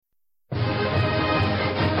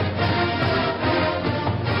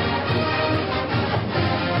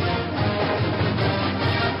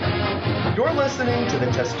listening to the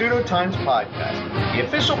Testudo Times Podcast, the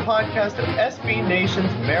official podcast of SB Nation's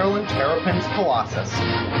Maryland Terrapins Colossus.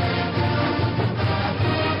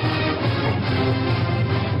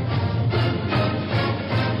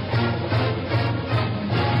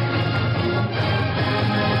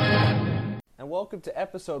 And welcome to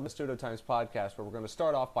episode of the Testudo Times Podcast, where we're going to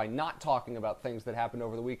start off by not talking about things that happened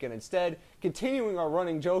over the weekend. Instead, continuing our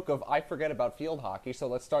running joke of I forget about field hockey, so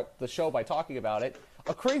let's start the show by talking about it.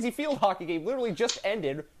 A crazy field hockey game literally just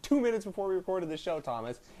ended 2 minutes before we recorded this show,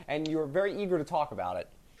 Thomas, and you were very eager to talk about it.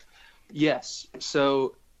 Yes,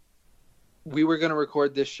 so we were going to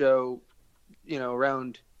record this show,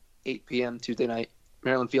 around 8 p.m. Tuesday night.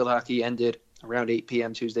 Maryland field hockey ended around 8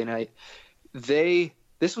 p.m. Tuesday night.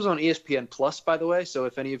 This was on ESPN Plus, by the way, so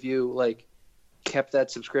if any of you kept that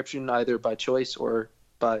subscription either by choice or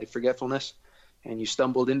by forgetfulness and you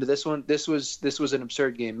stumbled into this one, this was an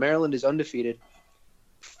absurd game. Maryland is undefeated,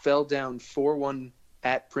 fell down 4-1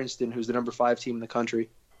 at Princeton, who's the number 5 team in the country,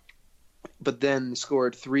 but then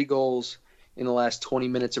scored 3 goals in the last 20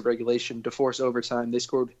 minutes of regulation to force overtime. They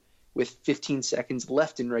scored with 15 seconds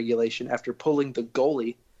left in regulation after pulling the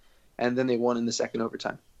goalie, and then they won in the second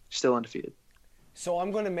overtime. Still undefeated. So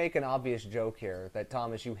I'm going to make an obvious joke here that,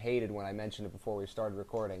 Thomas, you hated when I mentioned it before we started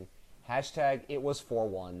recording. Hashtag it was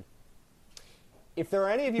 4-1. If there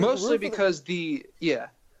are any of you... Mostly because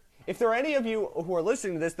If there are any of you who are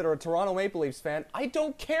listening to this that are a Toronto Maple Leafs fan, I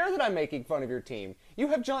don't care that I'm making fun of your team. You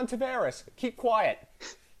have John Tavares. Keep quiet.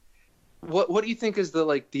 What do you think is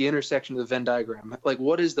the intersection of the Venn diagram?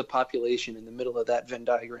 What is the population in the middle of that Venn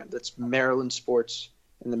diagram that's Maryland sports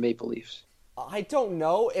and the Maple Leafs? I don't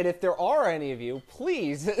know, and if there are any of you,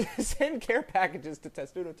 please send care packages to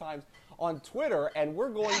Testudo Times on Twitter, and we're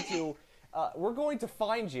going to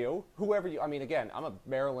find you, whoever you. I mean, again, I'm a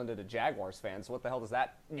Maryland and a Jaguars fan, so what the hell does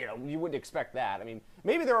that? You wouldn't expect that. I mean,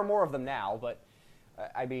 maybe there are more of them now, but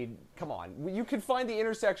I mean, come on, you can find the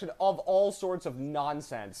intersection of all sorts of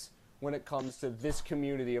nonsense when it comes to this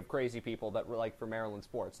community of crazy people that were for Maryland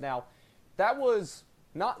sports. Now, that was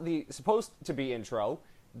not the supposed to be intro.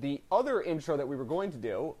 The other intro that we were going to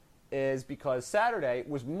do is because Saturday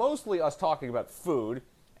was mostly us talking about food,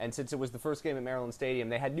 and since it was the first game at Maryland Stadium,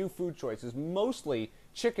 they had new food choices, mostly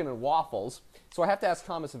chicken and waffles. So I have to ask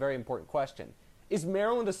Thomas a very important question. Is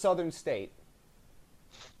Maryland a southern state?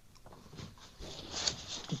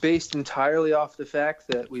 Based entirely off the fact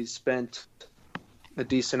that we spent a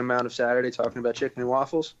decent amount of Saturday talking about chicken and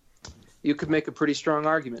waffles, you could make a pretty strong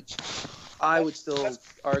argument. I would still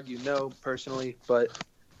argue no, personally, but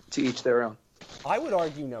to each their own. I would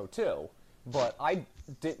argue no, too, but I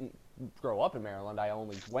didn't grow up in Maryland. I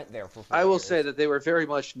only went there for 4 I will years. say that they were very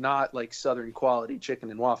much not southern quality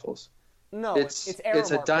chicken and waffles. No, it's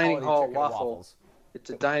a dining hall waffle. It's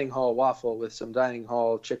a dining hall waffle with some dining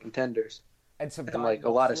hall chicken tenders. And some a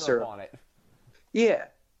lot of syrup on it. Yeah,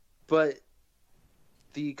 but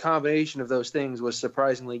the combination of those things was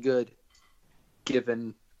surprisingly good,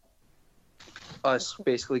 given us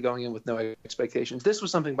basically going in with no expectations. This was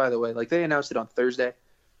something, by the way, they announced it on Thursday,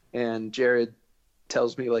 and Jared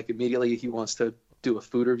tells me immediately he wants to do a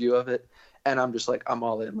food review of it, and I'm just I'm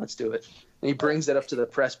all in, let's do it. And he brings it up to the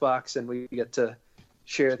press box, and we get to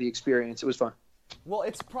share the experience. It was fun. Well,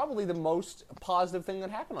 it's probably the most positive thing that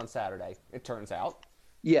happened on Saturday, it turns out.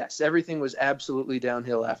 Yes, everything was absolutely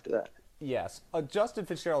downhill after that. Yes. Justin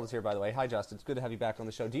Fitzgerald is here, by the way. Hi, Justin. It's good to have you back on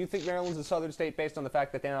the show. Do you think Maryland's a southern state based on the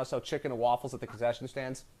fact that they now sell chicken and waffles at the concession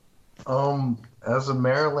stands? As a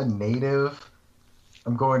Maryland native,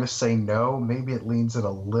 I'm going to say no. Maybe it leans it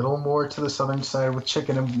a little more to the southern side with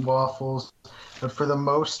chicken and waffles. But for the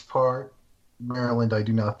most part, Maryland I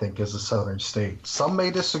do not think is a southern state. Some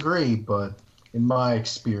may disagree, but in my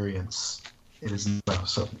experience, it is not a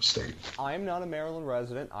southern state. I'm not a Maryland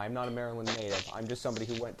resident. I'm not a Maryland native. I'm just somebody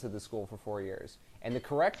who went to the school for 4 years. And the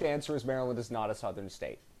correct answer is Maryland is not a southern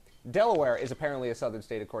state. Delaware is apparently a southern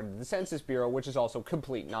state according to the Census Bureau, which is also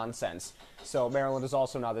complete nonsense. So Maryland is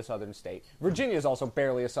also not a southern state. Virginia is also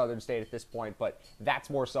barely a southern state at this point, but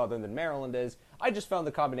that's more southern than Maryland is. I just found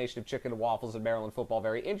the combination of chicken and waffles and Maryland football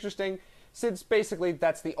very interesting, since basically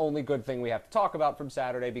that's the only good thing we have to talk about from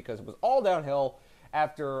Saturday, because it was all downhill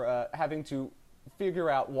after having to figure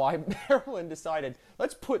out why Maryland decided,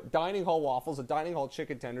 let's put dining hall waffles, a dining hall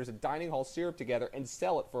chicken tenders, a dining hall syrup together and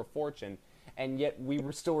sell it for a fortune. And yet we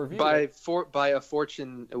were still reviewing by a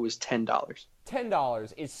fortune, it was $10.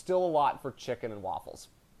 $10 is still a lot for chicken and waffles.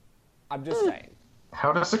 I'm just saying.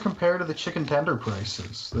 How does it compare to the chicken tender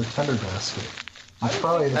prices, the tender basket? It's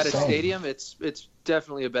probably the At same. a stadium, it's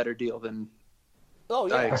definitely a better deal than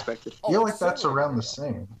I expected. I feel like that's around the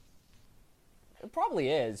same. It probably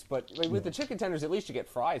is, but with the chicken tenders, at least you get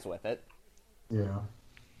fries with it. Yeah.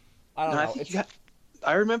 I don't No, I know. think It's,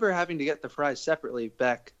 I remember having to get the fries separately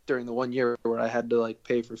back during the 1 year where I had to like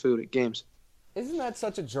pay for food at games. isn't that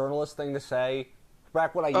such a journalist thing to say?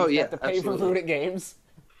 Back when I Oh, used to yeah, have to pay for absolutely. food at games.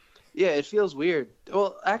 Yeah, it feels weird.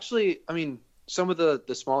 Well, actually, I mean, some of the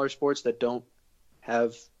smaller sports that don't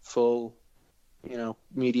have full,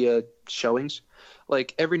 media showings,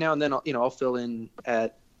 like every now and then, I'll fill in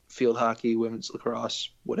at field hockey, women's lacrosse,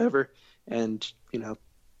 whatever, and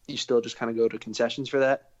you still just kind of go to concessions for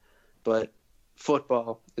that. But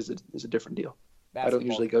football is a different deal. I don't Basketball's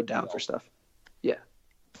usually go down deal. for stuff. Yeah,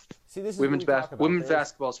 See, this is what we talk about. women's There's-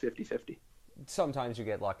 basketball is 50-50. Sometimes you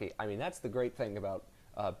get lucky. I mean, that's the great thing about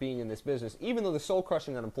being in this business. Even though the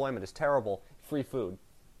soul-crushing unemployment is terrible, free food.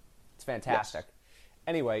 It's fantastic. Yes.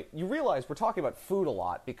 Anyway, you realize we're talking about food a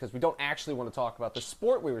lot because we don't actually want to talk about the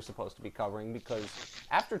sport we were supposed to be covering, because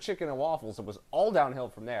after chicken and waffles, it was all downhill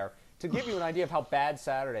from there. To give you an idea of how bad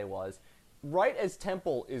Saturday was, right as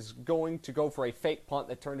Temple is going to go for a fake punt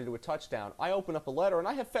that turned into a touchdown, I open up a letter and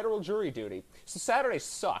I have federal jury duty. So Saturday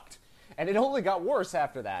sucked, and it only got worse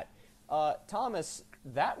after that. Thomas,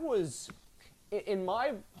 that was, in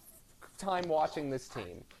my time watching this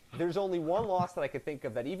team, there's only one loss that I could think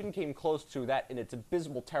of that even came close to that in its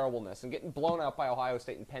abysmal terribleness. And getting blown out by Ohio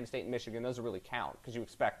State and Penn State and Michigan doesn't really count because you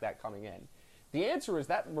expect that coming in. The answer is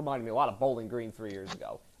that reminded me a lot of Bowling Green 3 years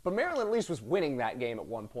ago. But Maryland at least was winning that game at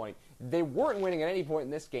one point. They weren't winning at any point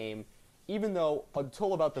in this game, even though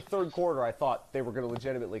until about the third quarter I thought they were going to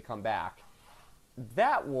legitimately come back.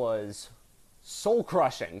 That was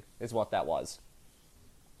soul-crushing is what that was.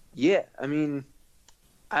 Yeah, I mean,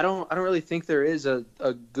 I don't really think there is a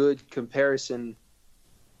good comparison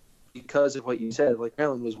because of what you said. Like,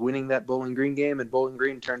 Maryland was winning that Bowling Green game, and Bowling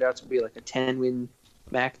Green turned out to be like a 10-win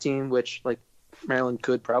MAC team, which like Maryland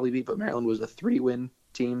could probably beat, but Maryland was a 3-win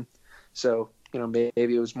team. So, maybe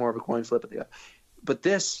it was more of a coin flip. But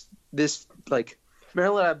this like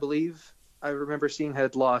Maryland, I believe I remember seeing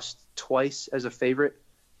had lost twice as a favorite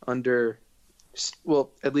under,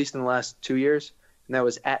 well, at least in the last 2 years. And that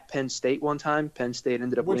was at Penn State one time. Penn State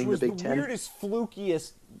ended up Which winning was the Big Ten. weirdest,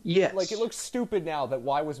 flukiest. Yes. Like, it looks stupid now that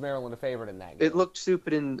why was Maryland a favorite in that game? It looked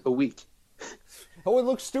stupid in a week. Oh, it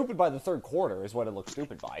looked stupid by the third quarter is what it looked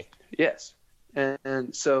stupid by. Yes.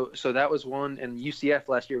 And so that was one, and UCF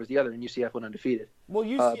last year was the other, and UCF went undefeated. Well,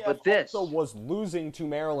 UCF but this- also was losing to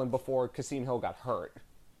Maryland before Kasim Hill got hurt.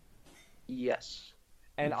 Yes.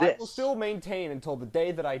 And I will still maintain until the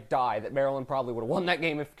day that I die that Maryland probably would have won that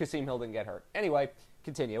game if Kasim Hill didn't get hurt. Anyway,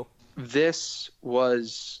 continue. This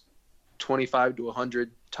was 25 to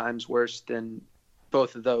 100 times worse than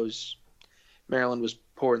both of those. Maryland was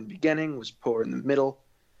poor in the beginning, was poor in the middle,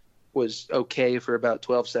 was okay for about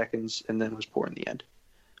 12 seconds, and then was poor in the end.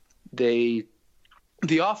 The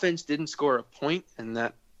offense didn't score a point, and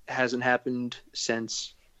that hasn't happened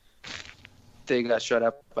since they got shut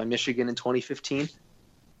out by Michigan in 2015.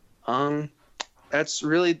 That's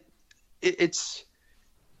really it's.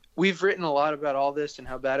 We've written a lot about all this and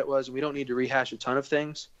how bad it was, and we don't need to rehash a ton of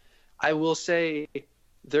things. I will say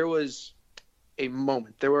there was a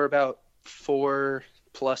moment. There were about 4+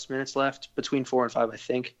 minutes left, between 4 and 5, I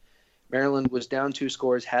think. Maryland was down 2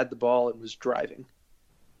 scores, had the ball, and was driving.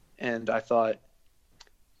 And I thought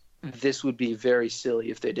this would be very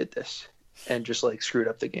silly if they did this and just like screwed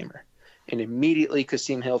up the gamer. And immediately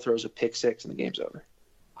Kasim Hill throws a pick six and the game's over.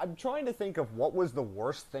 I'm trying to think of what was the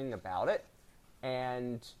worst thing about it,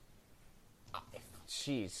 and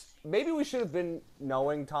jeez, maybe we should have been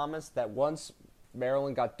knowing, Thomas, that once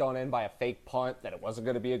Maryland got done in by a fake punt, that it wasn't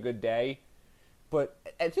going to be a good day. But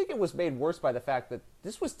I think it was made worse by the fact that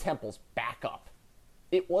this was Temple's backup.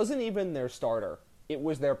 It wasn't even their starter. It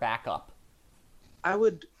was their backup. I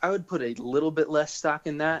would put a little bit less stock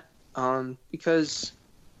in that, because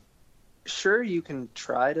sure, you can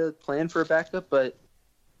try to plan for a backup, but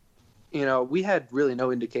we had really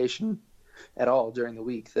no indication at all during the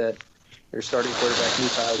week that their starting quarterback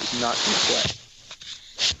Nukai was not going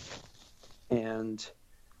to play. And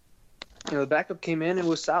the backup came in and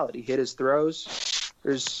was solid. He hit his throws.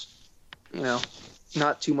 There's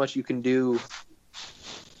not too much you can do.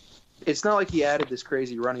 It's not like he added this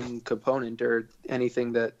crazy running component or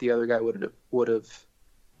anything that the other guy would have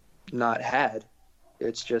not had.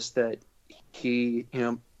 It's just that he,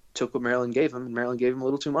 took what Maryland gave him, and Maryland gave him a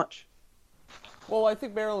little too much. Well, I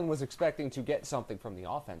think Maryland was expecting to get something from the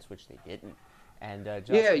offense, which they didn't. And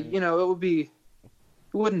Justin, it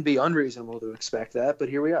wouldn't be unreasonable to expect that, but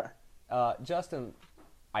here we are. Justin,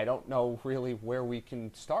 I don't know really where we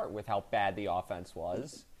can start with how bad the offense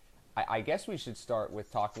was. I guess we should start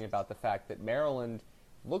with talking about the fact that Maryland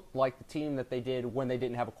looked like the team that they did when they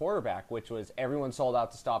didn't have a quarterback, which was everyone sold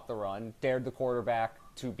out to stop the run, dared the quarterback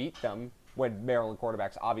to beat them when Maryland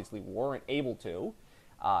quarterbacks obviously weren't able to.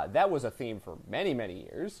 That was a theme for many, many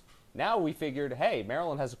years. Now we figured, hey,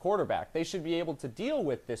 Maryland has a quarterback. They should be able to deal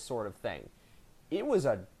with this sort of thing. It was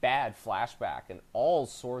a bad flashback in all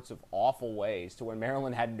sorts of awful ways to when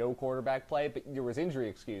Maryland had no quarterback play, but there was injury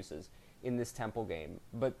excuses in this Temple game.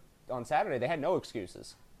 But on Saturday, they had no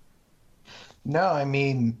excuses. No, I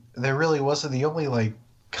mean, there really wasn't. The only,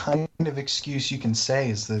 kind of excuse you can say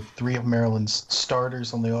is that 3 of Maryland's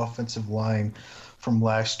starters on the offensive line from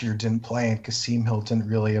last year didn't play, and Kasim Hill didn't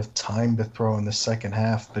really have time to throw in the second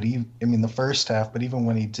half. But the first half, but even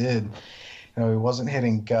when he did, he wasn't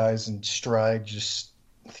hitting guys in stride.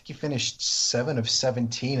 I think he finished 7 of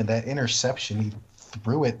 17, and that interception, he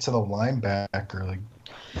threw it to the linebacker,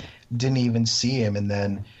 didn't even see him. And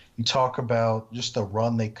then you talk about just the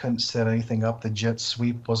run, they couldn't set anything up. The jet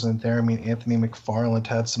sweep wasn't there. I mean, Anthony McFarland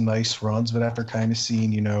had some nice runs, but after kind of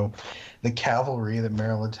seeing, the cavalry that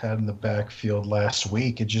Maryland had in the backfield last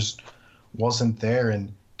week, it just wasn't there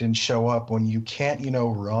and didn't show up. When you can't,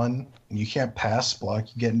 run and you can't pass block,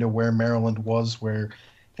 you get into where Maryland was, where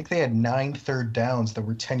I think they had 9 third downs that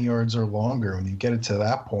were 10 yards or longer. When you get it to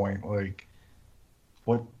that point,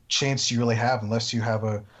 what chance do you really have unless you have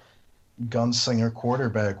a gunslinger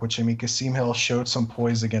quarterback, which, Kasim Hill showed some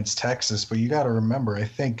poise against Texas, but you got to remember, I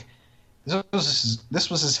think this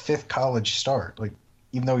was his 5th college start.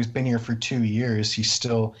 Even though he's been here for 2 years, he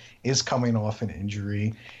still is coming off an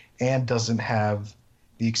injury and doesn't have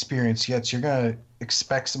the experience yet. So you're going to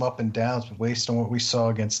expect some up and downs, but based on what we saw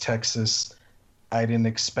against Texas, I didn't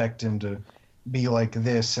expect him to be like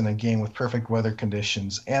this in a game with perfect weather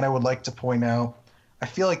conditions. And I would like to point out, I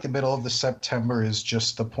feel like the middle of the September is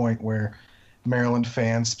just the point where Maryland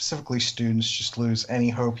fans, specifically students, just lose any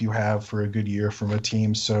hope you have for a good year from a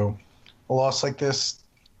team. So a loss like this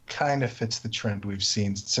kind of fits the trend we've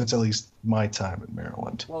seen since at least my time in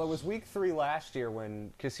Maryland. Well, it was week 3 last year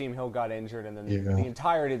when Kasim Hill got injured, and then the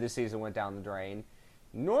entirety of the season went down the drain.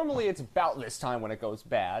 Normally it's about this time when it goes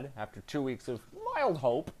bad, after 2 weeks of mild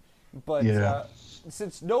hope. But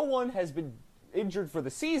since no one has been injured for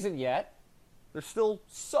the season yet, there's still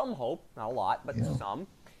some hope. Not a lot, but some.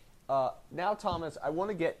 Now, Thomas, I want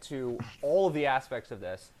to get to all of the aspects of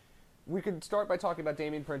this. We could start by talking about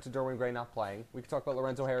Damian Prince and Derwin Gray not playing. We could talk about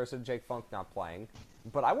Lorenzo Harrison and Jake Funk not playing.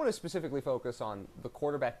 But I want to specifically focus on the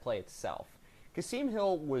quarterback play itself. Kasim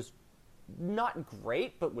Hill was not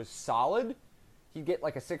great, but was solid. He'd get a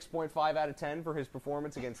 6.5 out of 10 for his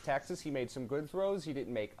performance against Texas. He made some good throws. He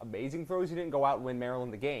didn't make amazing throws. He didn't go out and win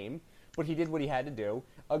Maryland the game, but he did what he had to do.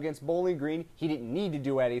 Against Bowling Green, he didn't need to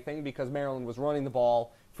do anything because Maryland was running the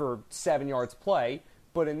ball for 7 yards play.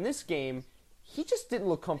 But in this game, he just didn't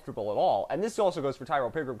look comfortable at all. And this also goes for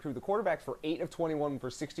Tyrell Pigrome, too. The quarterbacks were 8 of 21 for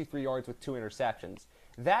 63 yards with 2 interceptions.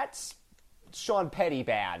 That's Sean Petty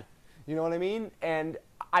bad. You know what I mean? And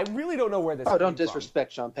I really don't know where this came don't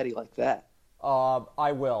disrespect Sean Petty like that.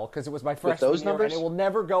 I will, because it was my freshman those year, numbers? and it will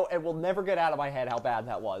never get out of my head how bad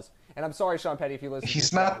that was. And I'm sorry, Sean Petty, if you listen.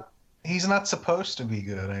 He's not supposed to be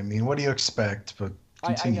good. I mean, what do you expect? But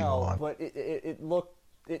continue on. But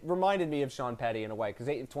it reminded me of Sean Petty in a way, because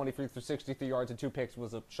 8 of 23 for 63 yards and 2 picks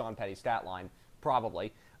was a Sean Petty stat line,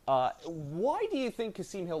 probably. Why do you think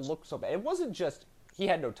Kasim Hill looked so bad? It wasn't just he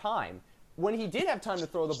had no time. When he did have time to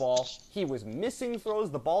throw the ball, he was missing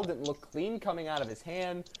throws. The ball didn't look clean coming out of his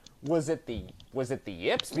hand. Was it the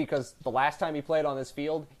yips? Because the last time he played on this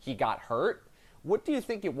field, he got hurt. What do you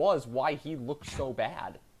think it was? Why he looked so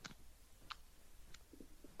bad?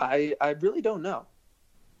 I really don't know.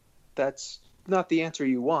 That's not the answer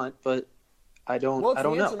you want, but I don't. Well, it's I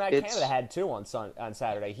don't the answer know. Matt Canada had too on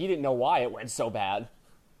Saturday. He didn't know why it went so bad.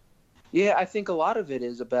 Yeah, I think a lot of it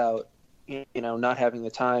is about not having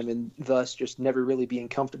the time and thus just never really being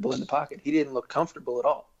comfortable in the pocket. He didn't look comfortable at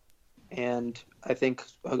all, and I think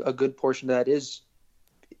a good portion of that is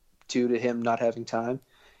due to him not having time.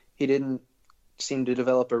 He didn't seem to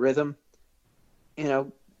develop a rhythm.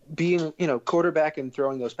 Being quarterback and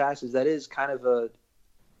throwing those passes, that is kind of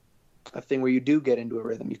a thing where you do get into a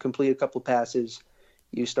rhythm. You complete a couple passes,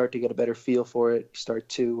 you start to get a better feel for it, you start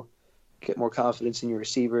to get more confidence in your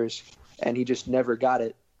receivers, and he just never got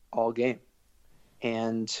it all game.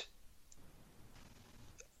 And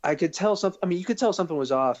I could tell you could tell something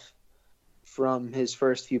was off from his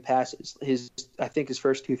first few passes. I think his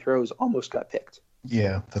first 2 throws almost got picked.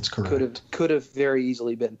 Yeah, that's correct. Could have very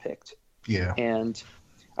easily been picked. Yeah. And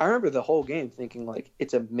I remember the whole game thinking,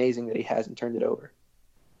 it's amazing that he hasn't turned it over.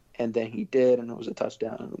 And then he did, and it was a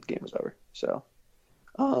touchdown, and the game was over. So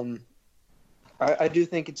I do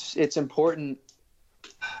think it's important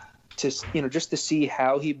just to see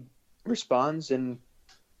how he responds and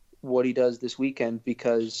what he does this weekend,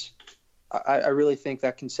 because I really think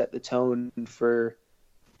that can set the tone for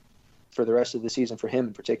the rest of the season for him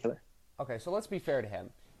in particular. Okay, so let's be fair to him.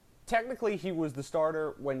 Technically, he was the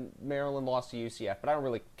starter when Maryland lost to UCF, but I don't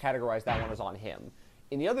really categorize that one as on him.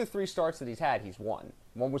 In the other 3 starts that he's had, he's won.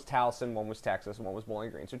 One was Towson, one was Texas, and one was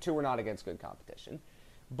Bowling Green. So 2 were not against good competition.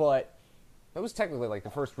 But that was technically like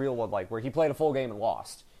the first real one, like where he played a full game and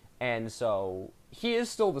lost. And so he is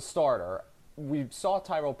still the starter. We saw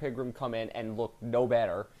Tyrell Pigram come in and look no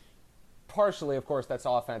better. Partially, of course, that's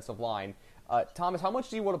offensive line. Thomas, how much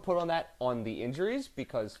do you want to put on that on the injuries?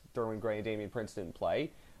 Because Derwin Gray and Damian Prince didn't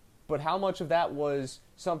play. But how much of that was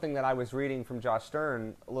something that I was reading from Josh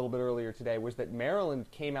Stern a little bit earlier today, was that Maryland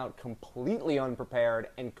came out completely unprepared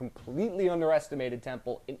and completely underestimated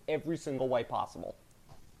Temple in every single way possible.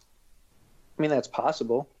 I mean, that's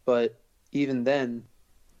possible, but even then,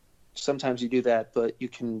 sometimes you do that, but you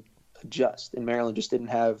can adjust. And Maryland just didn't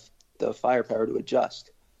have the firepower to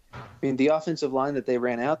adjust. I mean, the offensive line that they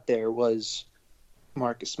ran out there was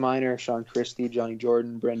Marcus Minor, Sean Christie, Johnny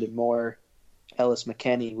Jordan, Brendan Moore, Ellis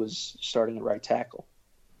McKenney was starting at right tackle.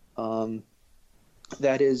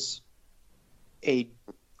 That is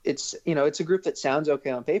it's a group that sounds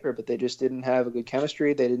okay on paper, but they just didn't have a good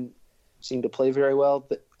chemistry. They didn't seem to play very well.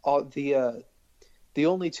 But the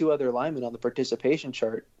only 2 other linemen on the participation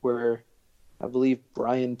chart were, I believe,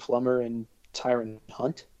 Brian Plummer and Tyron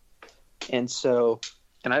Hunt. And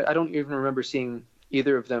I don't even remember seeing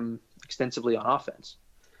either of them extensively on offense.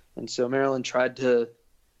 And so Maryland tried to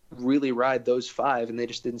really ride those 5, and they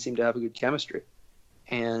just didn't seem to have a good chemistry.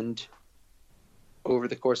 And over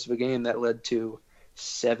the course of a game, that led to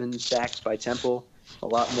 7 sacks by Temple, a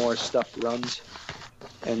lot more stuffed runs,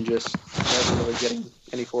 and just wasn't really getting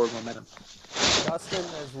any forward momentum. Justin,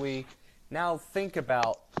 as we now think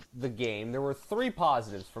about the game, there were 3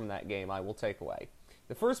 positives from that game I will take away.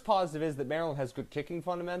 The first positive is that Maryland has good kicking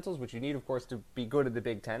fundamentals, which you need, of course, to be good at the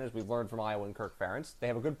Big Ten, as we've learned from Iowa and Kirk Ferentz. They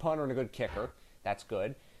have a good punter and a good kicker. That's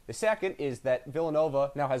good. The second is that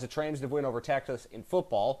Villanova now has a transitive win over Texas in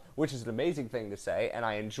football, which is an amazing thing to say, and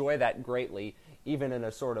I enjoy that greatly, even in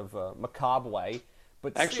a sort of macabre way.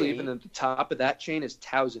 But actually, even at the top of that chain is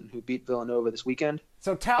Towson, who beat Villanova this weekend.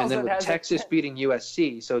 So Towson, and then with Texas beating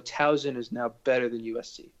USC, so Towson is now better than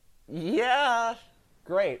USC. Yeah,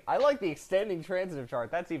 great. I like the extending transitive chart.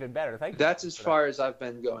 That's even better. Thank you. That's as far as I've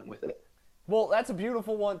been going with it. Well, that's a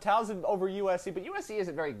beautiful one. Towson over USC, but USC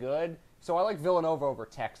isn't very good. So I like Villanova over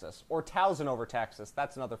Texas, or Towson over Texas.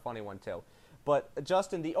 That's another funny one, too. But,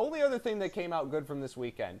 Justin, the only other thing that came out good from this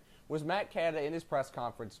weekend was Matt Canada in his press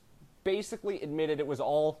conference basically admitted it was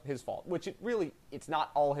all his fault, which it's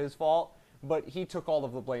not all his fault, but he took all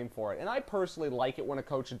of the blame for it. And I personally like it when a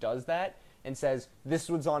coach does that and says, this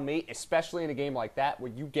was on me, especially in a game like that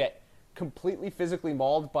where you get completely physically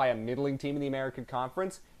mauled by a middling team in the American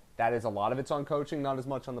Conference. That is, a lot of it's on coaching, not as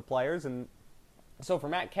much on the players. And so for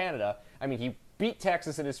Matt Canada, I mean, he beat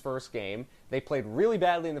Texas in his first game. They played really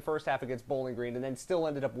badly in the first half against Bowling Green and then still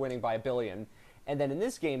ended up winning by $1 billion. And then in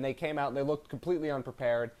this game, they came out and they looked completely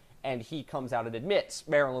unprepared, and he comes out and admits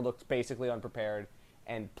Maryland looked basically unprepared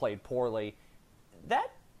and played poorly.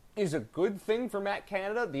 That is a good thing for Matt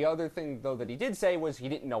Canada. The other thing, though, that he did say was he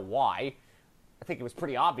didn't know why. I think it was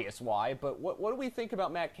pretty obvious why. But what do we think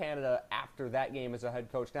about Matt Canada after that game as a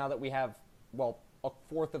head coach, now that we have, well, a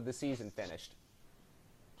fourth of the season finished?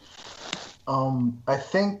 I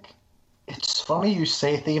think it's funny you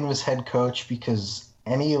say thinking of his head coach, because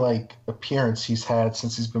any appearance he's had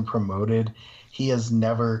since he's been promoted, he has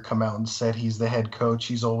never come out and said he's the head coach.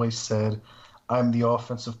 He's always said, I'm the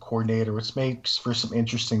offensive coordinator, which makes for some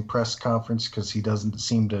interesting press conference because he doesn't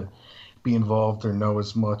seem to be involved or know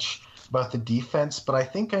as much about the defense. But I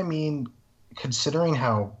think, considering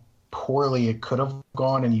how poorly it could have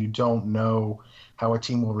gone and you don't know how a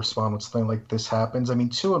team will respond when something like this happens.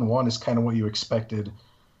 2-1 is kind of what you expected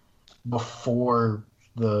before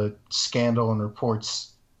the scandal and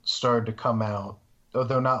reports started to come out,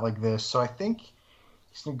 although not like this. So I think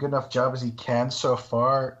he's done a good enough job as he can so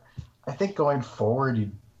far. I think going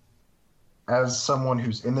forward, as someone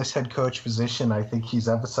who's in this head coach position, I think he's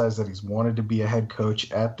emphasized that he's wanted to be a head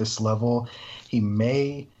coach at this level. He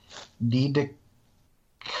may need to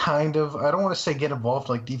I don't want to say get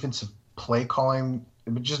involved defensive play calling,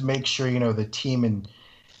 but just make sure, the team in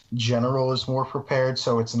general is more prepared,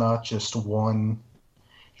 so it's not just one.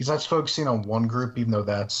 He's not focusing on one group, even though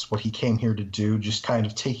that's what he came here to do, just kind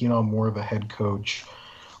of taking on more of a head coach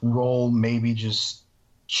role, maybe just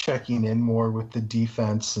checking in more with the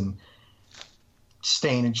defense and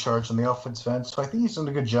staying in charge on the offensive end. So I think he's done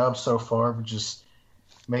a good job so far, but just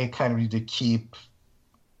may kind of need to keep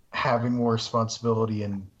having more responsibility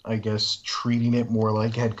and, I guess, treating it more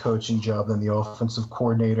like a head coaching job than the offensive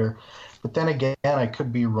coordinator. But then again, I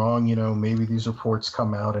could be wrong. Maybe these reports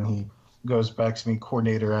come out and he goes back to being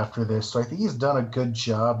coordinator after this. So I think he's done a good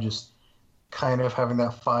job just kind of having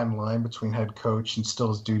that fine line between head coach and still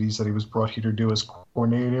his duties that he was brought here to do as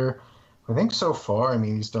coordinator. I think so far,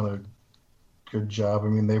 he's done a good job.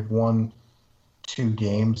 They've won 2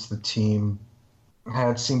 games. The team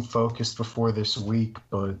had seemed focused before this week,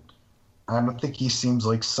 but I don't think he seems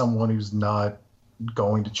like someone who's not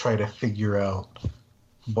going to try to figure out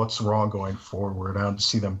what's wrong going forward. I don't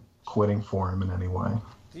see them quitting for him in any way.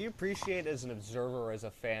 Do you appreciate as an observer, as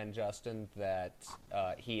a fan, Justin, that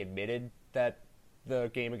he admitted that the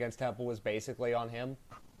game against Temple was basically on him?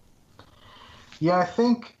 Yeah, I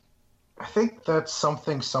think that's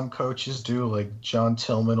something some coaches do. Like John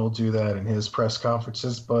Tillman will do that in his press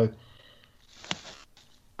conferences, but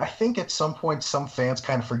I think at some point some fans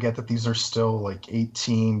kind of forget that these are still like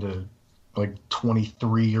 18 to like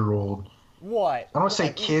 23-year-old. What? I don't want to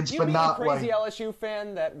say kids, but not the crazy like LSU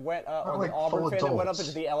fan that went, or like the Auburn fan that went up adults.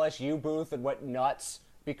 into the LSU booth and went nuts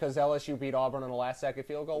because LSU beat Auburn on the last-second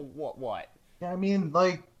field goal. What? Yeah,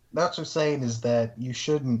 like that's what I'm saying is that you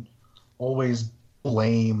shouldn't always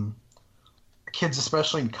blame kids,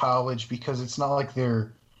 especially in college, because it's not like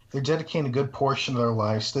they're dedicating a good portion of their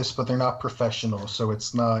lives to this, but they're not professionals, so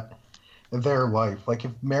it's not their life. Like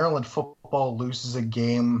if Maryland football loses a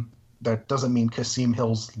game, that doesn't mean Kasim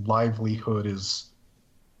Hill's livelihood is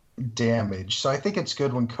damaged. So I think it's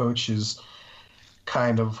good when coaches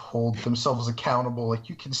kind of hold themselves accountable. Like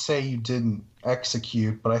you can say you didn't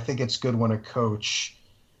execute, but I think it's good when a coach,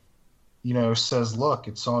 says, look,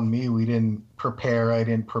 it's on me. We didn't prepare. I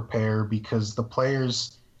didn't prepare, because the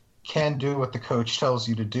players can do what the coach tells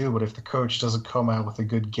you to do. But if the coach doesn't come out with a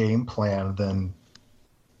good game plan, then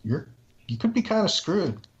you could be kind of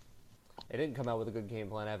screwed. It didn't come out with a good game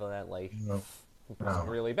plan, evidently. No. It was a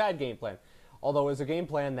really bad game plan. Although it was a game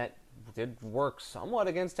plan that did work somewhat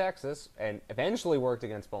against Texas and eventually worked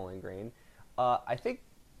against Bowling Green. I think,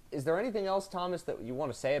 is there anything else, Thomas, that you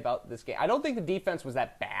want to say about this game? I don't think the defense was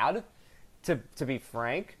that bad, to be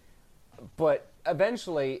frank. But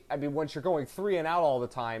eventually, once you're going 3 and out all the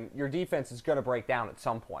time, your defense is going to break down at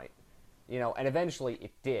some point. And eventually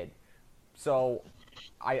it did. So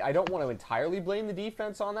I don't want to entirely blame the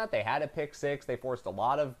defense on that. They had a pick six. They forced a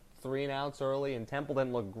lot of 3 and outs early, and Temple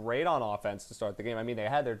didn't look great on offense to start the game. They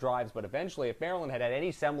had their drives, but eventually, if Maryland had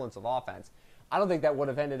any semblance of offense, I don't think that would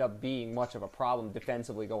have ended up being much of a problem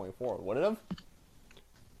defensively going forward. Would it have?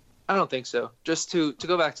 I don't think so. Just to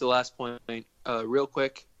go back to the last point real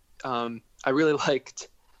quick, I really liked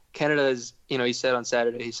Canada's, he said on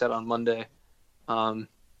Saturday, he said on Monday,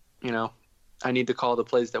 I need to call the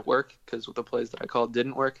plays that work because the plays that I called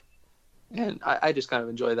didn't work. And I just kind of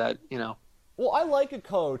enjoy that, Well, I like a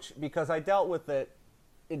coach because I dealt with it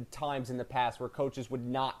in times in the past where coaches would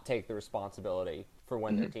not take the responsibility for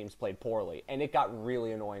when their teams played poorly. And it got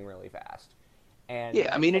really annoying really fast. And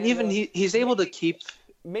yeah, and even he's able to keep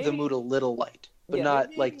the mood a little light, but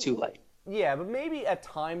not too light. Yeah, but maybe at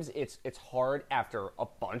times it's hard after a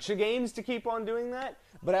bunch of games to keep on doing that.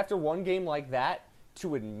 But after one game like that,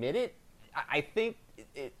 to admit it, I think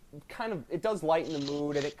it does lighten the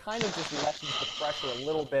mood, and it kind of just lessens the pressure a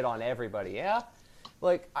little bit on everybody. Yeah,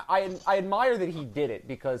 like I admire that he did it,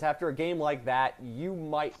 because after a game like that, you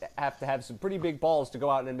might have to have some pretty big balls to go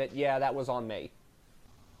out and admit, yeah, that was on me.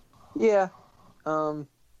 Yeah,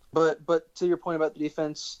 but to your point about the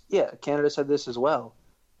defense, yeah, Canada said this as well.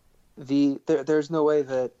 There's no way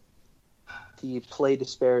that the play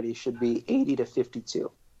disparity should be 80 to 52.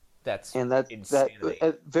 That's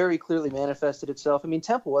that very clearly manifested itself.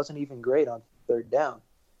 Temple wasn't even great on third down.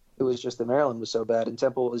 It was just that Maryland was so bad, and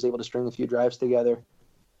Temple was able to string a few drives together.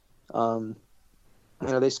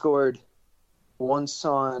 They scored once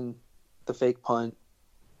on the fake punt,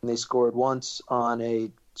 and they scored once on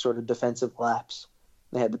a sort of defensive lapse.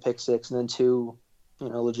 They had the pick six, and then 2,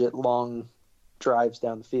 legit long drives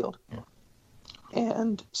down the field. Yeah.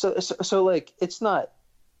 And so it's not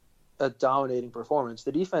a dominating performance.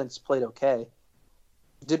 The defense played okay.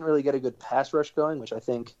 Didn't really get a good pass rush going, which I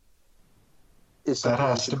think is something that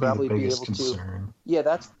has to be the biggest concern. Yeah,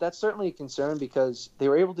 that's certainly a concern, because they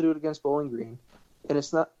were able to do it against Bowling Green, and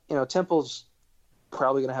it's not, Temple's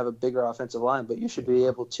probably going to have a bigger offensive line, but you should be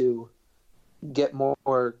able to get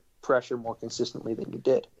more pressure more consistently than you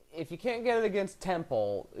did. If you can't get it against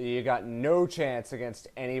Temple, you got no chance against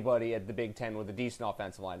anybody at the Big Ten with a decent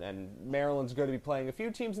offensive line. And Maryland's going to be playing a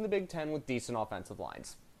few teams in the Big Ten with decent offensive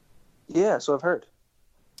lines. Yeah, so I've heard.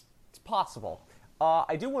 It's possible.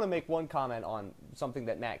 I do want to make one comment on something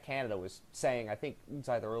that Matt Canada was saying. I think it was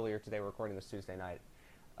either earlier today, we're recording this Tuesday night.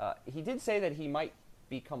 He did say that he might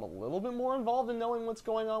become a little bit more involved in knowing what's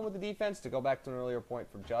going on with the defense. To go back to an earlier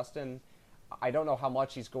point from Justin, I don't know how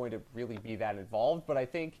much he's going to really be that involved, but I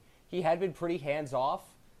think he had been pretty hands-off,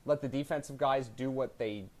 let the defensive guys do what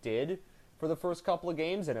they did for the first couple of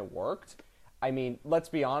games, and it worked. I mean, let's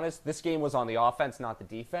be honest, this game was on the offense, not the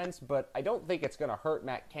defense, but I don't think it's going to hurt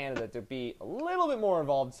Matt Canada to be a little bit more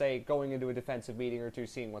involved, say, going into a defensive meeting or two,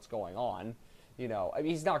 seeing what's going on. You know, I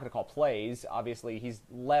mean, he's not going to call plays. Obviously, he's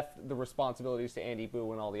left the responsibilities to Andy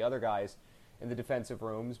Boo and all the other guys in the defensive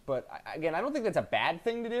rooms. But, again, I don't think that's a bad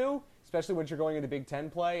thing to do, especially when you're going into Big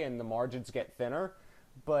Ten play and the margins get thinner.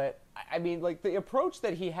 But, I mean, like, the approach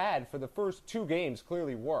that he had for the first two games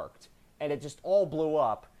clearly worked, and it just all blew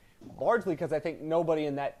up. Largely because I think nobody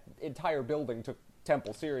in that entire building took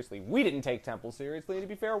Temple seriously. We didn't take Temple seriously, and to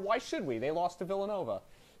be fair, why should we? They lost to Villanova.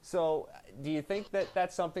 So do you think that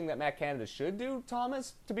that's something that Matt Canada should do,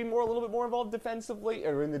 Thomas, to be a little bit more involved defensively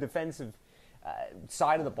or in the defensive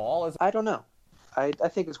side of the ball? I don't know. I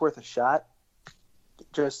think it's worth a shot.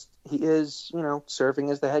 Just he is,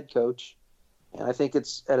 serving as the head coach. And I think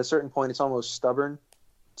it's at a certain point it's almost stubborn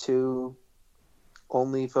to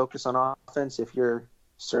only focus on offense if you're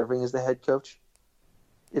serving as the head coach.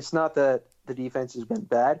 It's not that the defense has been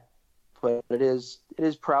bad, but it is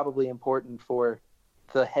probably important for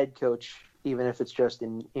the head coach, even if it's just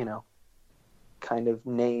in, kind of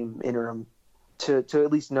name interim, to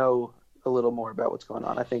at least know a little more about what's going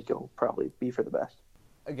on. I think it'll probably be for the best.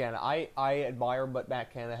 Again, I admire what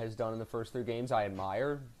Matt Canada has done in the first three games. I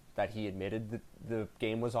admire that he admitted that the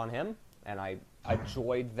game was on him, and I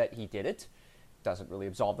enjoyed that he did it. Doesn't really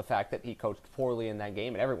absolve the fact that he coached poorly in that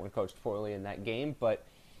game, and everyone coached poorly in that game, but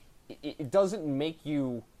it doesn't make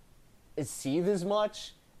you seethe as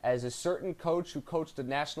much as a certain coach who coached a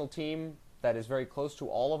national team that is very close to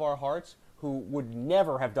all of our hearts, who would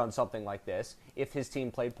never have done something like this. If his team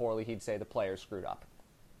played poorly, he'd say the players screwed up.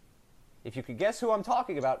 If you could guess who I'm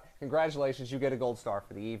talking about, congratulations, you get a gold star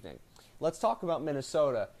for the evening. Let's talk about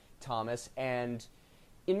Minnesota, Thomas, and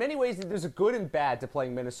in many ways, there's a good and bad to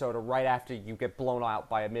playing Minnesota right after you get blown out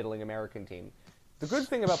by a middling American team. The good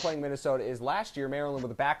thing about playing Minnesota is last year, Maryland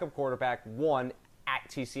with a backup quarterback won at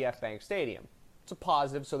TCF Bank Stadium. It's a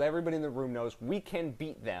positive, so that everybody in the room knows we can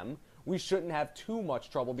beat them. We shouldn't have too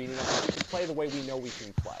much trouble beating them. We can play the way we know we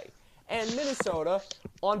can play. And Minnesota,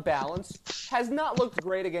 on balance, has not looked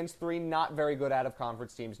great against three not very good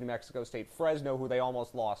out-of-conference teams, New Mexico State, Fresno, who they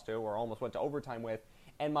almost lost to or almost went to overtime with,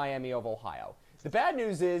 and Miami of Ohio. The bad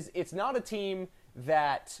news is it's not a team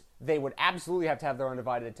that they would absolutely have to have their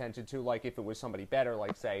undivided attention to, like if it was somebody better,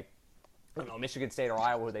 like, say, I don't know, Michigan State or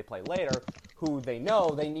Iowa, who they play later, who they know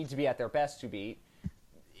they need to be at their best to beat.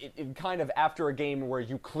 It kind of, after a game where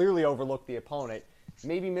you clearly overlook the opponent,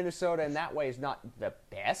 maybe Minnesota in that way is not the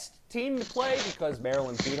best team to play because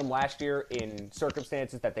Maryland beat them last year in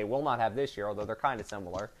circumstances that they will not have this year, although they're kind of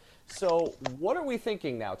similar. So what are we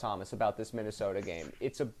thinking now, Thomas, about this Minnesota game?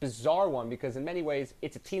 It's a bizarre one because in many ways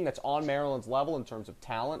it's a team that's on Maryland's level in terms of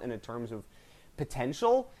talent and in terms of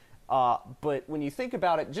potential. But when you think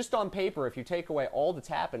about it, just on paper, if you take away all that's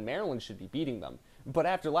happened, Maryland should be beating them. But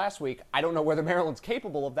after last week, I don't know whether Maryland's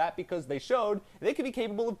capable of that because they showed they could be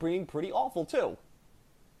capable of being pretty awful too.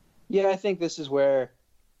 Yeah, I think this is where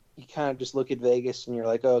you kind of just look at Vegas and you're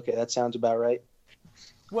like, oh, okay, that sounds about right.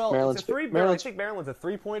 Well, I think Maryland's a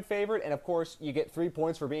 3-point favorite, and of course you get 3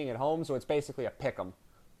 points for being at home, so it's basically a pick 'em.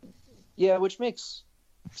 Yeah, which makes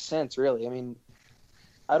sense, really. I mean,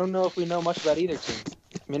 I don't know if we know much about either team.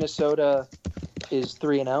 Minnesota is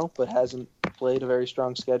 3-0, but hasn't played a very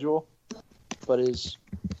strong schedule, but is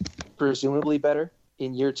presumably better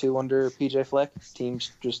in year two under PJ Fleck.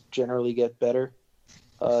 Teams just generally get better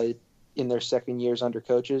in their second years under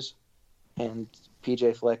coaches, and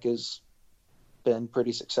PJ Fleck has been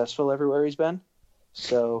pretty successful everywhere he's been.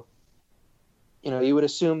 So, you would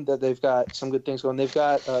assume that they've got some good things going. They've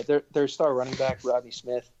got their star running back, Rodney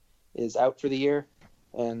Smith, is out for the year,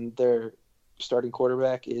 and their starting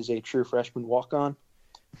quarterback is a true freshman walk-on,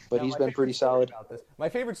 but he's been pretty solid. My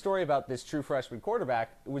favorite story about this true freshman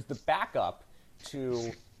quarterback was the backup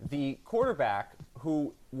to the quarterback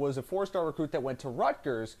who was a four-star recruit that went to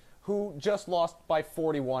Rutgers, who just lost by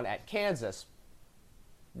 41 at Kansas.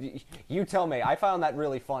 You tell me. I found that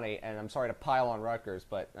really funny, and I'm sorry to pile on Rutgers,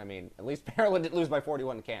 but, I mean, at least Maryland didn't lose by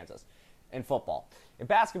 41 in Kansas in football. In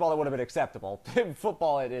basketball, that would have been acceptable. In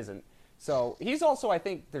football, it isn't. So he's also, I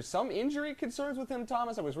think, there's some injury concerns with him,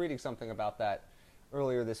 Thomas. I was reading something about that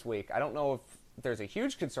earlier this week. I don't know if there's a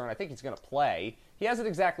huge concern. I think he's going to play. He hasn't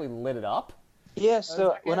exactly lit it up, Yeah, so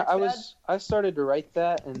that when Garrett's I started to write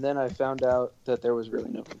that, and then I found out that there was really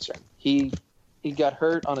no concern. He got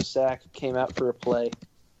hurt on a sack, came out for a play,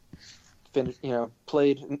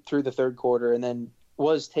 played through the third quarter, and then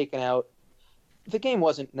was taken out. The game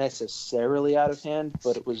wasn't necessarily out of hand,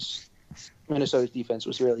 but Minnesota's defense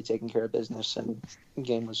was really taking care of business, and the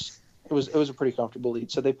game was a pretty comfortable lead.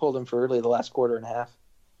 So they pulled him for early the last quarter and a half,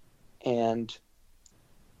 and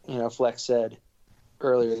Flex said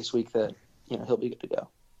earlier this week that he'll be good to go.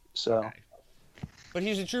 So. Okay. But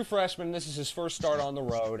he's a true freshman. This is his first start on the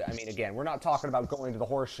road. I mean, again, we're not talking about going to the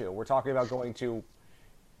Horseshoe. We're talking about going to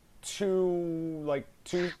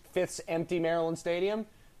two-fifths empty Maryland Stadium.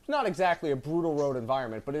 It's not exactly a brutal road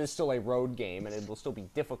environment, but it is still a road game, and it will still be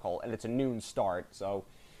difficult, and it's a noon start, so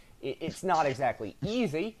it's not exactly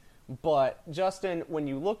easy. But, Justin, when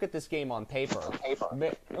you look at this game on paper,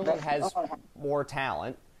 Maryland has more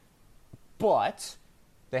talent, but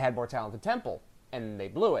they had more talent than Temple, and they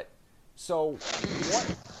blew it. So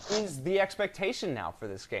what is the expectation now for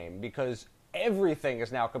this game? Because everything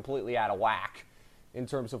is now completely out of whack in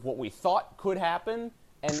terms of what we thought could happen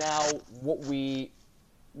and now what we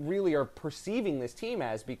really are perceiving this team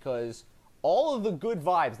as, because all of the good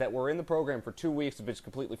vibes that were in the program for 2 weeks have been just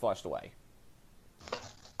completely flushed away.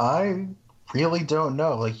 I really don't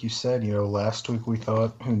know. Like you said, last week we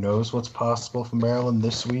thought, who knows what's possible for Maryland.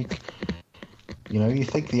 This week, you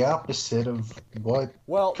think the opposite of what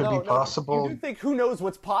could be possible. You do think who knows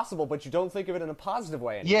what's possible, but you don't think of it in a positive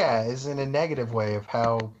way anymore. Yeah, is in a negative way of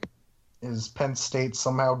how is Penn State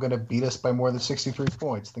somehow going to beat us by more than 63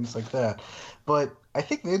 points, things like that. But I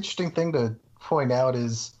think the interesting thing to point out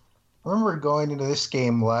is, I remember going into this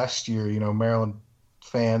game last year, Maryland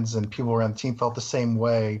fans and people around the team felt the same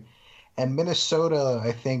way. And Minnesota,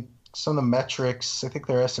 I think some of the metrics, I think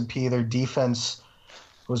their S&P, their defense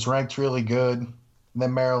was ranked really good. And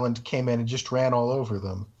then Maryland came in and just ran all over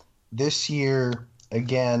them. This year,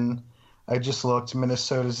 again, I just looked,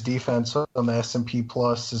 Minnesota's defense on the S&P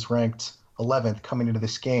Plus is ranked 11th coming into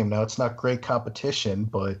this game. Now, it's not great competition,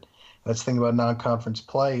 but that's the thing about non-conference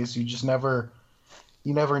play is you never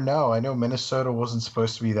know. I know Minnesota wasn't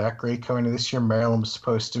supposed to be that great coming into this year. Maryland was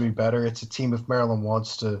supposed to be better. It's a team, if Maryland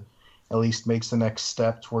wants to at least makes the next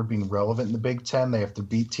step toward being relevant in the Big Ten, they have to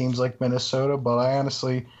beat teams like Minnesota, but I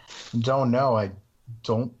honestly don't know. I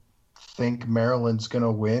don't think Maryland's going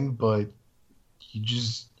to win, but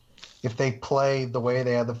if they play the way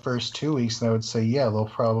they had the first 2 weeks, then I would say, yeah, they'll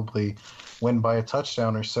probably win by a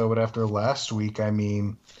touchdown or so. But after last week, I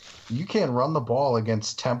mean, you can't run the ball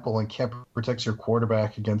against Temple and can't protect your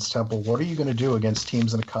quarterback against Temple. What are you going to do against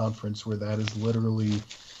teams in a conference where that is literally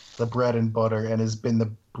the bread and butter and has been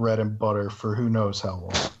the bread and butter for who knows how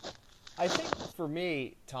long? I think for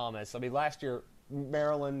me, Thomas, last year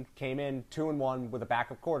Maryland came in 2-1 with a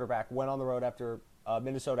backup quarterback, went on the road after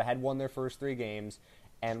Minnesota had won their first 3 games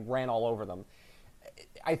and ran all over them.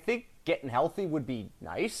 I think getting healthy would be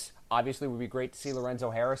nice. Obviously, it would be great to see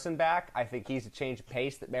Lorenzo Harrison back. I think he's a change of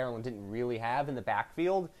pace that Maryland didn't really have in the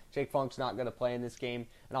backfield. Jake Funk's not going to play in this game,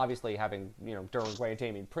 and obviously having Derwin Gray and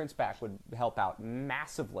Damian Prince back would help out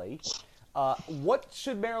massively. What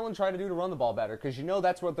should Maryland try to do to run the ball better? Because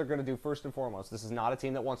that's what they're going to do first and foremost. This is not a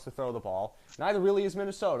team that wants to throw the ball. Neither really is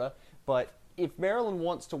Minnesota. But if Maryland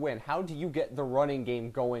wants to win, how do you get the running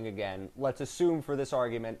game going again? Let's assume for this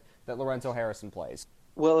argument that Lorenzo Harrison plays.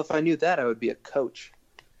 Well, if I knew that, I would be a coach.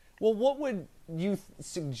 Well, what would you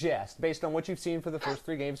suggest, based on what you've seen for the first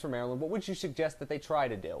 3 games for Maryland, what would you suggest that they try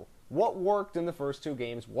to do? What worked in the first 2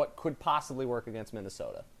 games? What could possibly work against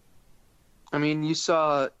Minnesota? I mean, you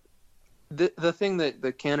saw the thing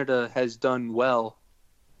that Canada has done well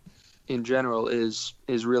in general is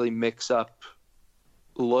really mix up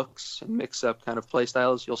looks and mix up kind of play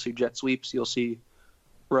styles. You'll see jet sweeps, you'll see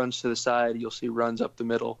runs to the side, you'll see runs up the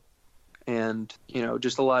middle, and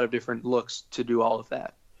just a lot of different looks to do all of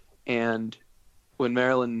that. And when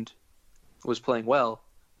Maryland was playing well,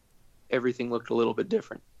 everything looked a little bit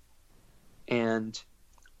different. And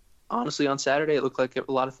honestly, on Saturday, it looked like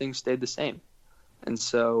a lot of things stayed the same. And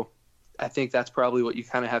so I think that's probably what you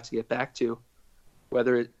kind of have to get back to,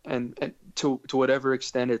 whether it and to whatever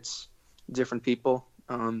extent it's different people.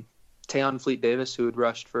 Tayon Fleet-Davis, who had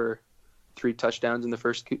rushed for 3 touchdowns in the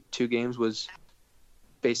first 2 games, was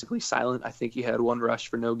basically silent. I think he had 1 rush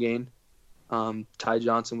for no gain. Ty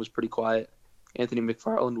Johnson was pretty quiet. Anthony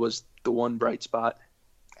McFarland was the one bright spot.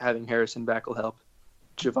 Having Harrison back will help.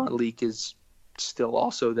 Javon Leake is still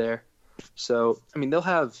also there. So, they'll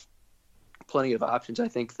have plenty of options. I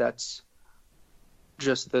think that's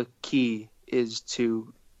just the key, is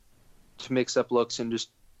to mix up looks and just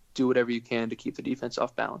do whatever you can to keep the defense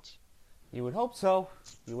off balance. You would hope so.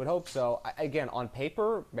 You would hope so. Again, on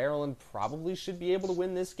paper, Maryland probably should be able to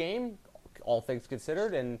win this game, all things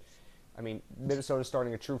considered. And, I mean, Minnesota's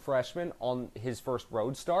starting a true freshman on his first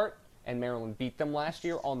road start, and Maryland beat them last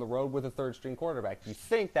year on the road with a third-string quarterback. You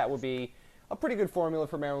think that would be a pretty good formula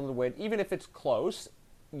for Maryland to win. Even if it's close,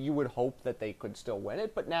 you would hope that they could still win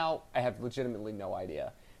it. But now I have legitimately no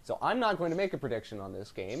idea. So I'm not going to make a prediction on this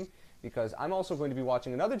game, because I'm also going to be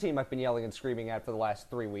watching another team I've been yelling and screaming at for the last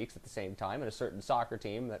 3 weeks at the same time, and a certain soccer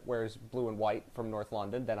team that wears blue and white from North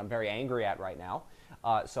London that I'm very angry at right now.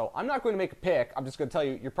 So I'm not going to make a pick. I'm just going to tell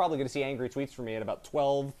you, you're probably going to see angry tweets from me at about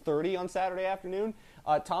 12:30 on Saturday afternoon.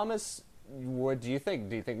 Thomas, what do you think?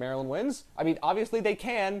 Do you think Maryland wins? I mean, obviously they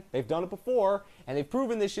can. They've done it before, and they've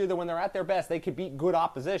proven this year that when they're at their best, they can beat good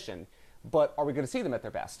opposition. But are we going to see them at their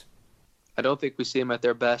best? I don't think we see them at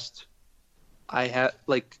their best.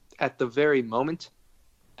 At the very moment,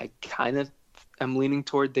 I kind of am leaning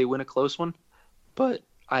toward they win a close one, but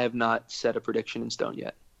I have not set a prediction in stone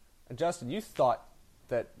yet. And Justin, you thought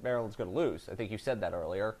that Maryland's going to lose. I think you said that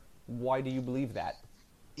earlier. Why do you believe that?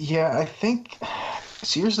 Yeah, I think.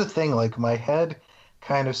 So here's the thing. Like, my head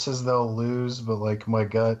kind of says they'll lose, but like my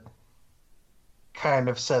gut kind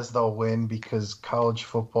of says they'll win, because college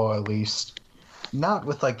football, at least, not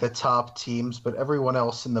with like the top teams, but everyone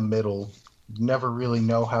else in the middle, never really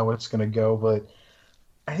know how it's going to go. But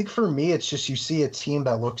I think for me, it's just you see a team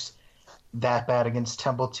that looks that bad against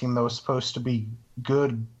Temple, team that was supposed to be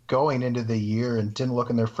good going into the year and didn't look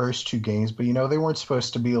in their first 2 games. But, they weren't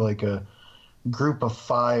supposed to be like a group of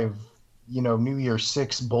 5, New Year's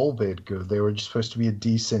 6 bowl bid good. They were just supposed to be a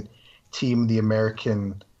decent team in the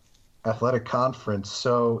American Athletic Conference.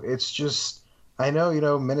 So it's just, I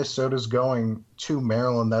know, Minnesota's going to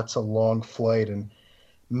Maryland. That's a long flight and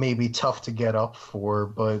maybe tough to get up for,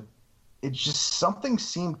 but it just, something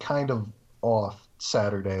seemed kind of off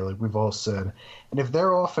Saturday, like we've all said. And if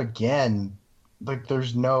they're off again, like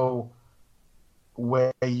there's no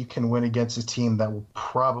way you can win against a team that will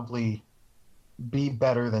probably be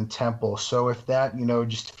better than Temple. So if that,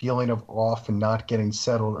 just feeling of off and not getting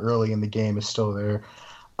settled early in the game is still there,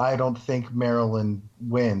 I don't think Maryland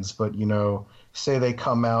wins. But, say they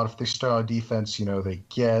come out, if they start on defense, they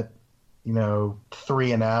get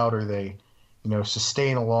 3 and out, or they,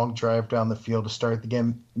 sustain a long drive down the field to start the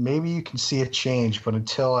game, maybe you can see a change. But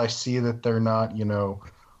until I see that they're not,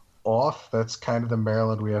 off, that's kind of the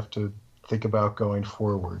Maryland we have to think about going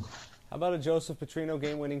forward. How about a Joseph Petrino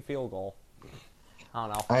game-winning field goal? I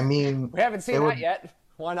don't know. I mean, we haven't seen that yet.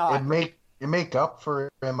 Why not? It'd make up for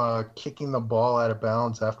him kicking the ball out of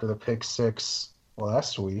bounds after the pick 6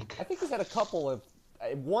 last week. I think he's had a couple of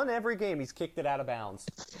one every game he's kicked it out of bounds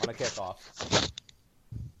on a kickoff.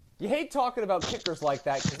 You hate talking about kickers like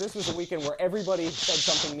that, because this was a weekend where everybody said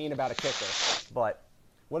something mean about a kicker. But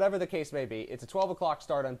whatever the case may be, it's a 12 o'clock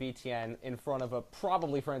start on BTN in front of a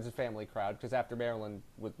probably friends and family crowd, because after Maryland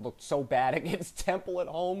looked so bad against Temple at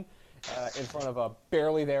home, in front of a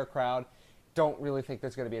barely there crowd, don't really think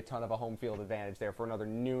there's going to be a ton of a home field advantage there for another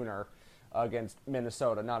nooner against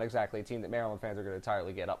Minnesota. Not exactly a team that Maryland fans are going to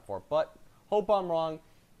entirely get up for, but hope I'm wrong.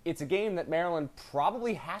 It's a game that Maryland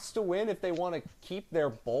probably has to win if they want to keep their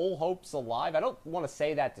bowl hopes alive. I don't want to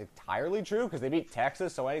say that's entirely true, because they beat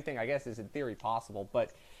Texas, so anything, I guess, is in theory possible.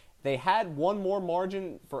 But they had one more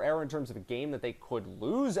margin for error in terms of a game that they could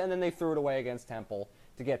lose, and then they threw it away against Temple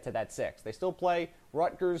to get to that 6. They still play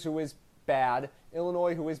Rutgers, who is bad,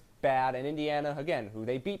 Illinois, who is bad, and Indiana, again, who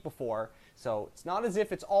they beat before. So it's not as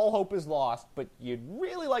if it's all hope is lost, but you'd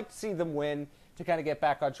really like to see them win to kind of get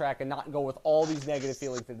back on track and not go with all these negative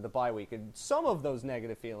feelings into the bye week. And some of those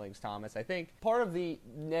negative feelings, Thomas, I think part of the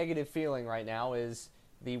negative feeling right now is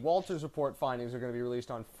the Walters Report findings are going to be released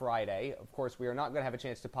on Friday. Of course, we are not going to have a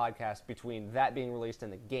chance to podcast between that being released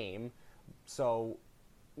and the game, so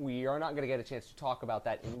we are not going to get a chance to talk about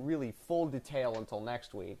that in really full detail until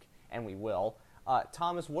next week, and we will.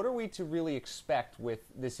 Thomas, what are we to really expect with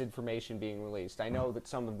this information being released? I know that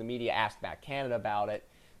some of the media asked Matt Canada about it,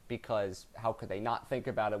 because how could they not think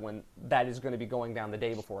about it when that is going to be going down the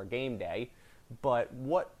day before a game day? But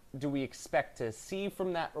what do we expect to see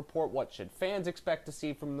from that report? What should fans expect to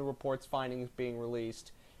see from the report's findings being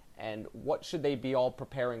released? And what should they be all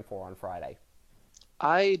preparing for on Friday?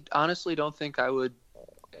 I honestly don't think I would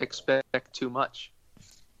expect too much.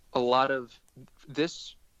 A lot of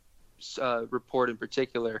this report in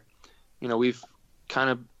particular, we've kind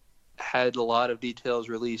of had a lot of details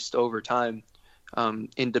released over time,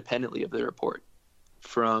 independently of the report,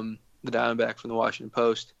 from the Diamondback, from the Washington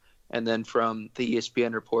Post, and then from the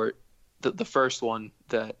ESPN report, the first one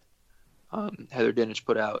that Heather Dinich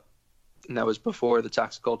put out, and that was before the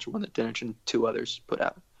toxic culture one that Dinich and 2 others put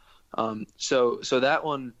out. So that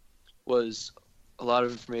one was a lot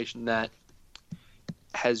of information that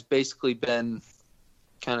has basically been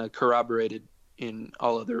kind of corroborated in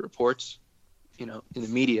all other reports, in the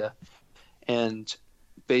media. And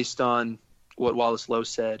based on what Wallace Lowe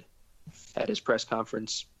said at his press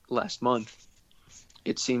conference last month,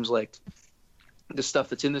 it seems like the stuff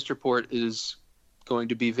that's in this report is going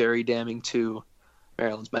to be very damning to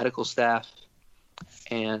Maryland's medical staff,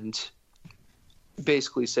 and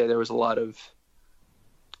basically say there was a lot of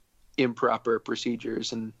improper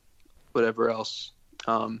procedures and whatever else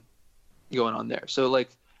going on there. So,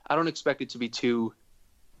 I don't expect it to be too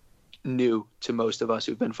new to most of us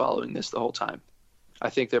who've been following this the whole time. I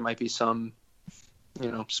think there might be some,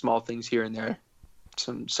 small things here and there,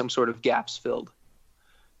 some sort of gaps filled,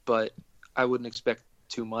 but I wouldn't expect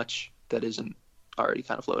too much that isn't already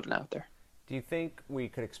kind of floating out there. Do you think we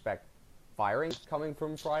could expect firings coming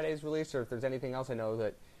from Friday's release, or if there's anything else? I know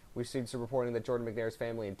that we've seen some reporting that Jordan McNair's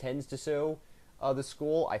family intends to sue the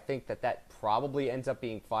school. I think that probably ends up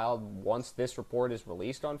being filed once this report is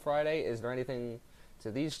released on Friday. Is there anything to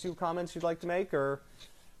these two comments you'd like to make, or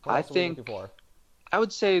what else are we looking for? I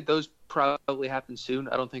would say those probably happen soon.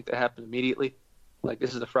 I don't think they happen immediately.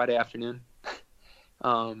 This is a Friday afternoon.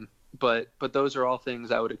 But those are all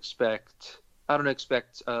things I would expect. I don't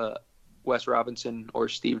expect Wes Robinson or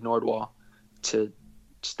Steve Nordwall to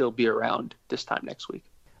still be around this time next week.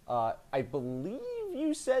 I believe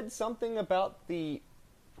you said something about the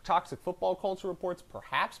toxic football culture reports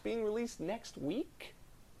perhaps being released next week?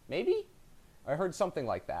 Maybe? I heard something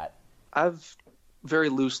like that. I've very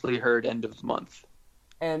loosely heard end of the month.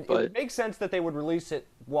 And it would make sense that they would release it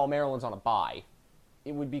while Maryland's on a bye.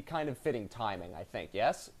 It would be kind of fitting timing, I think,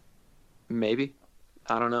 yes? Maybe.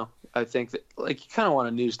 I don't know. I think that, you kind of want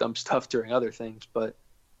to news dump stuff during other things, but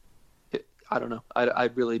I don't know. I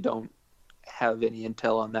really don't have any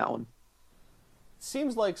intel on that one.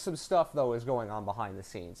 Seems like some stuff, though, is going on behind the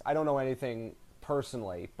scenes. I don't know anything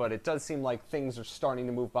personally, but it does seem like things are starting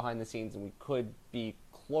to move behind the scenes, and we could be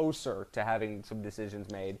closer to having some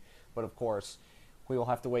decisions made. But, of course, we will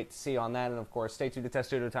have to wait to see on that. And, of course, stay tuned to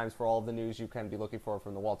Testudo Times for all of the news you can be looking for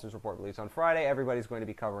from the Walters Report release on Friday. Everybody's going to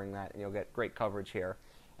be covering that, and you'll get great coverage here.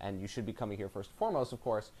 And you should be coming here first and foremost, of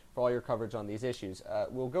course, for all your coverage on these issues.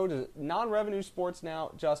 We'll go to non-revenue sports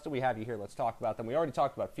now. Justin, we have you here. Let's talk about them. We already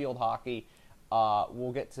talked about field hockey.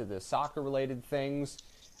 We'll get to the soccer-related things.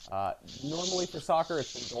 Normally for soccer,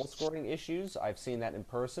 it's been goal-scoring issues. I've seen that in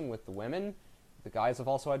person with the women. The guys have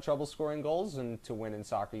also had trouble scoring goals, and to win in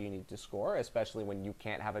soccer, you need to score, especially when you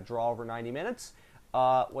can't have a draw over 90 minutes.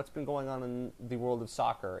 What's been going on in the world of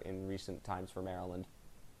soccer in recent times for Maryland?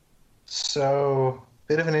 So,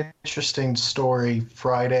 bit of an interesting story.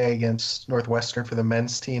 Friday against Northwestern for the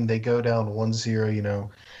men's team, they go down 1-0,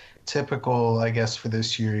 typical, I guess, for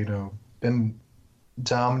this year, been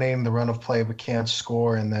dominating the run of play but can't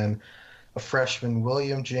score, and then a freshman,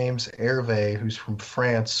 William James Hervé, who's from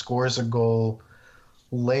France, scores a goal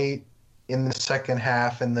late in the second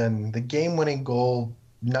half, and then the game-winning goal,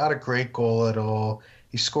 not a great goal at all.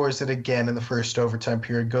 He scores it again in the first overtime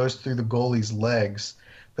period, goes through the goalie's legs.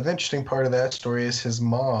 But the interesting part of that story is his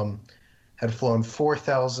mom had flown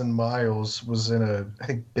 4,000 miles, was in a, I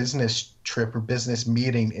think, business trip or business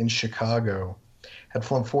meeting in Chicago, had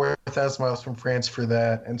flown 4,000 miles from France for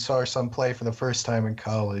that, and saw her son play for the first time in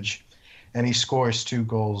college. And he scores 2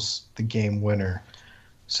 goals, the game winner.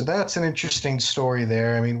 So that's an interesting story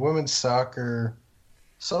there. I mean, women's soccer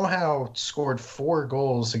somehow scored 4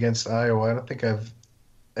 goals against Iowa. I don't think I've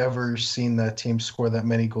ever seen that team score that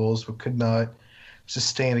many goals, but could not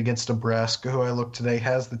sustain against Nebraska, who I looked today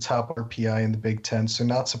has the top RPI in the Big Ten, so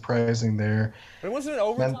not surprising there. But wasn't it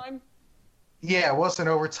overtime? Yeah, it was an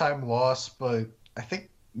overtime loss, but I think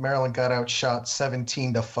Maryland got outshot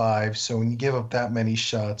 17-5. So when you give up that many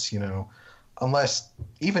shots, unless,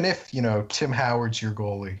 even if, Tim Howard's your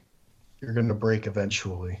goalie, you're going to break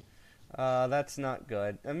eventually. That's not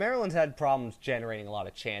good. Maryland's had problems generating a lot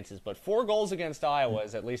of chances, but 4 goals against Iowa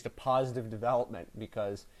is at least a positive development,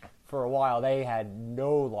 because for a while they had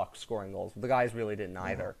no luck scoring goals. The guys really didn't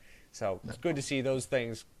either. So it's good to see those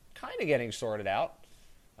things kind of getting sorted out.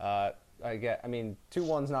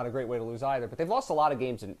 2-1's not a great way to lose either, but they've lost a lot of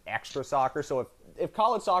games in extra soccer. So if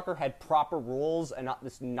college soccer had proper rules and not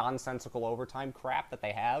this nonsensical overtime crap that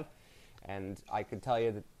they have, and I could tell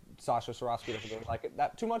you that Sasha Swarovski doesn't like it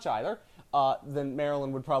that too much either, then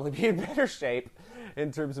Maryland would probably be in better shape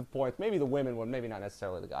in terms of points. Maybe the women would, maybe not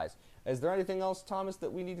necessarily the guys. Is there anything else, Thomas,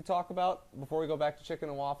 that we need to talk about before we go back to chicken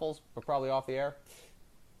and waffles, but probably off the air?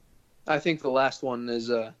 I think the last one is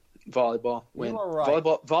volleyball win. You are right.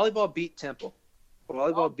 Volleyball beat Temple.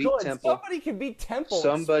 Volleyball beat good. Temple. Somebody can beat Temple.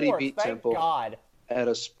 Somebody in sports. beat Thank Temple. God. At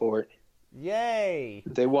a sport. Yay.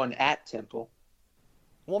 They won at Temple.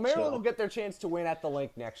 Well, Maryland So- will get their chance to win at the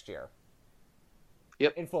Link next year.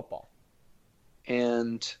 Yep. In football.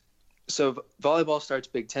 And so volleyball starts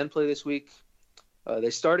Big Ten play this week. They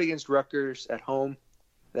start against Rutgers at home.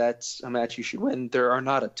 That's a match you should win. There are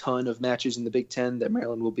not a ton of matches in the Big Ten that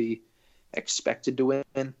Maryland will be expected to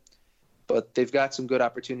win, but they've got some good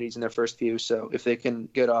opportunities in their first few. So if they can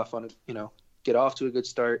get off to a good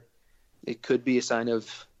start, it could be a sign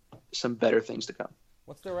of some better things to come.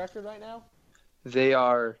 What's their record right now? They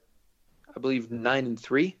are, I believe,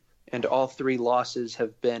 9-3, and all 3 losses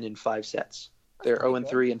have been in 5 sets. They're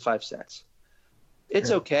 0-3 in 5 sets. It's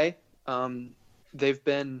okay. They've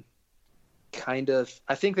been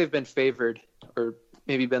I think they've been favored, or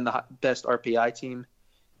maybe been the best RPI team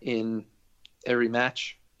in every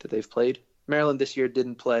match that they've played. Maryland this year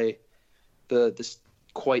didn't play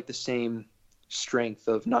quite the same strength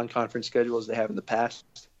of non-conference schedule as they have in the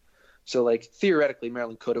past. So, theoretically,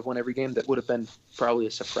 Maryland could have won every game. That would have been probably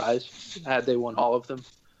a surprise had they won all of them.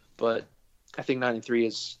 But I think 9-3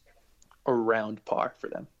 is around par for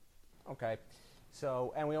them. Okay.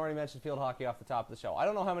 So, and we already mentioned field hockey off the top of the show. I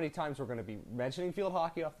don't know how many times we're going to be mentioning field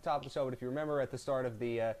hockey off the top of the show, but if you remember at the start of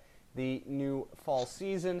the new fall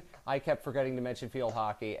season, I kept forgetting to mention field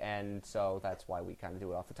hockey, and so that's why we kind of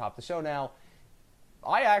do it off the top of the show now.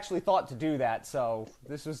 I actually thought to do that, so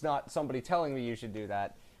this was not somebody telling me you should do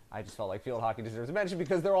that. I just felt like field hockey deserves a mention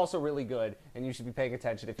because they're also really good, and you should be paying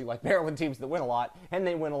attention if you like Maryland teams that win a lot, and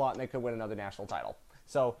they win a lot, and they could win another national title.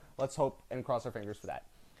 So let's hope and cross our fingers for that.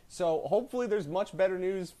 So hopefully there's much better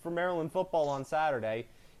news for Maryland football on Saturday.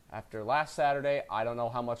 After last Saturday, I don't know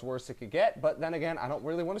how much worse it could get, but then again, I don't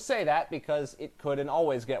really want to say that because it could and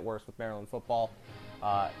always get worse with Maryland football.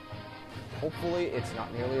 Hopefully it's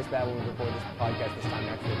not nearly as bad when we record this podcast this time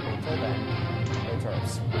next week. Until then, go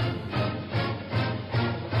Terps.